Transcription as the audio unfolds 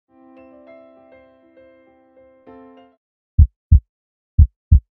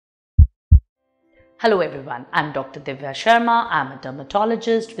Hello everyone, I'm Dr. Divya Sharma. I'm a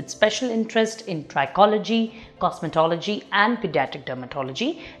dermatologist with special interest in trichology, cosmetology and pediatric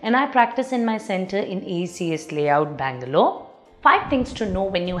dermatology, and I practice in my center in ACS Layout, Bangalore. 5 things to know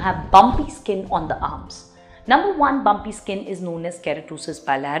when you have bumpy skin on the arms. Number 1, bumpy skin is known as keratosis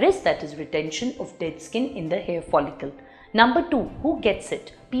pilaris, that is retention of dead skin in the hair follicle. Number 2, who gets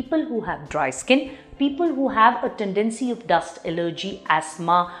it? People who have dry skin, people who have a tendency of dust allergy,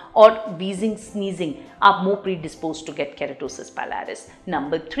 asthma or wheezing, sneezing are more predisposed to get keratosis pilaris.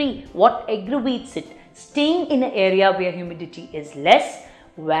 Number 3, what aggravates it? Staying in an area where humidity is less,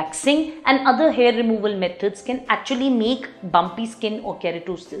 waxing and other hair removal methods can actually make bumpy skin or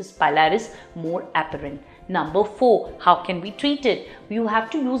keratosis pilaris more apparent. Number 4, how can we treat it? You have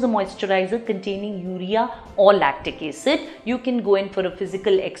to use a moisturizer containing urea or lactic acid. You can go in for a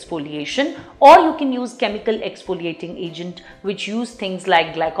physical exfoliation, or you can use chemical exfoliating agent which use things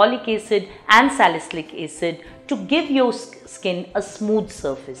like glycolic acid and salicylic acid to give your skin a smooth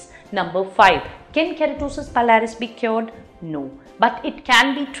surface. Number 5, can keratosis pilaris be cured? No, but it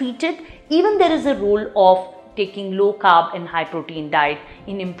can be treated. Even there is a role of taking low carb and high protein diet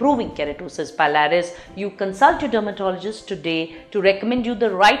in improving keratosis pilaris. You consult your dermatologist today to recommend you the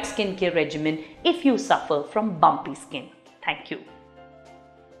right skincare regimen if you suffer from bumpy skin. Thank you.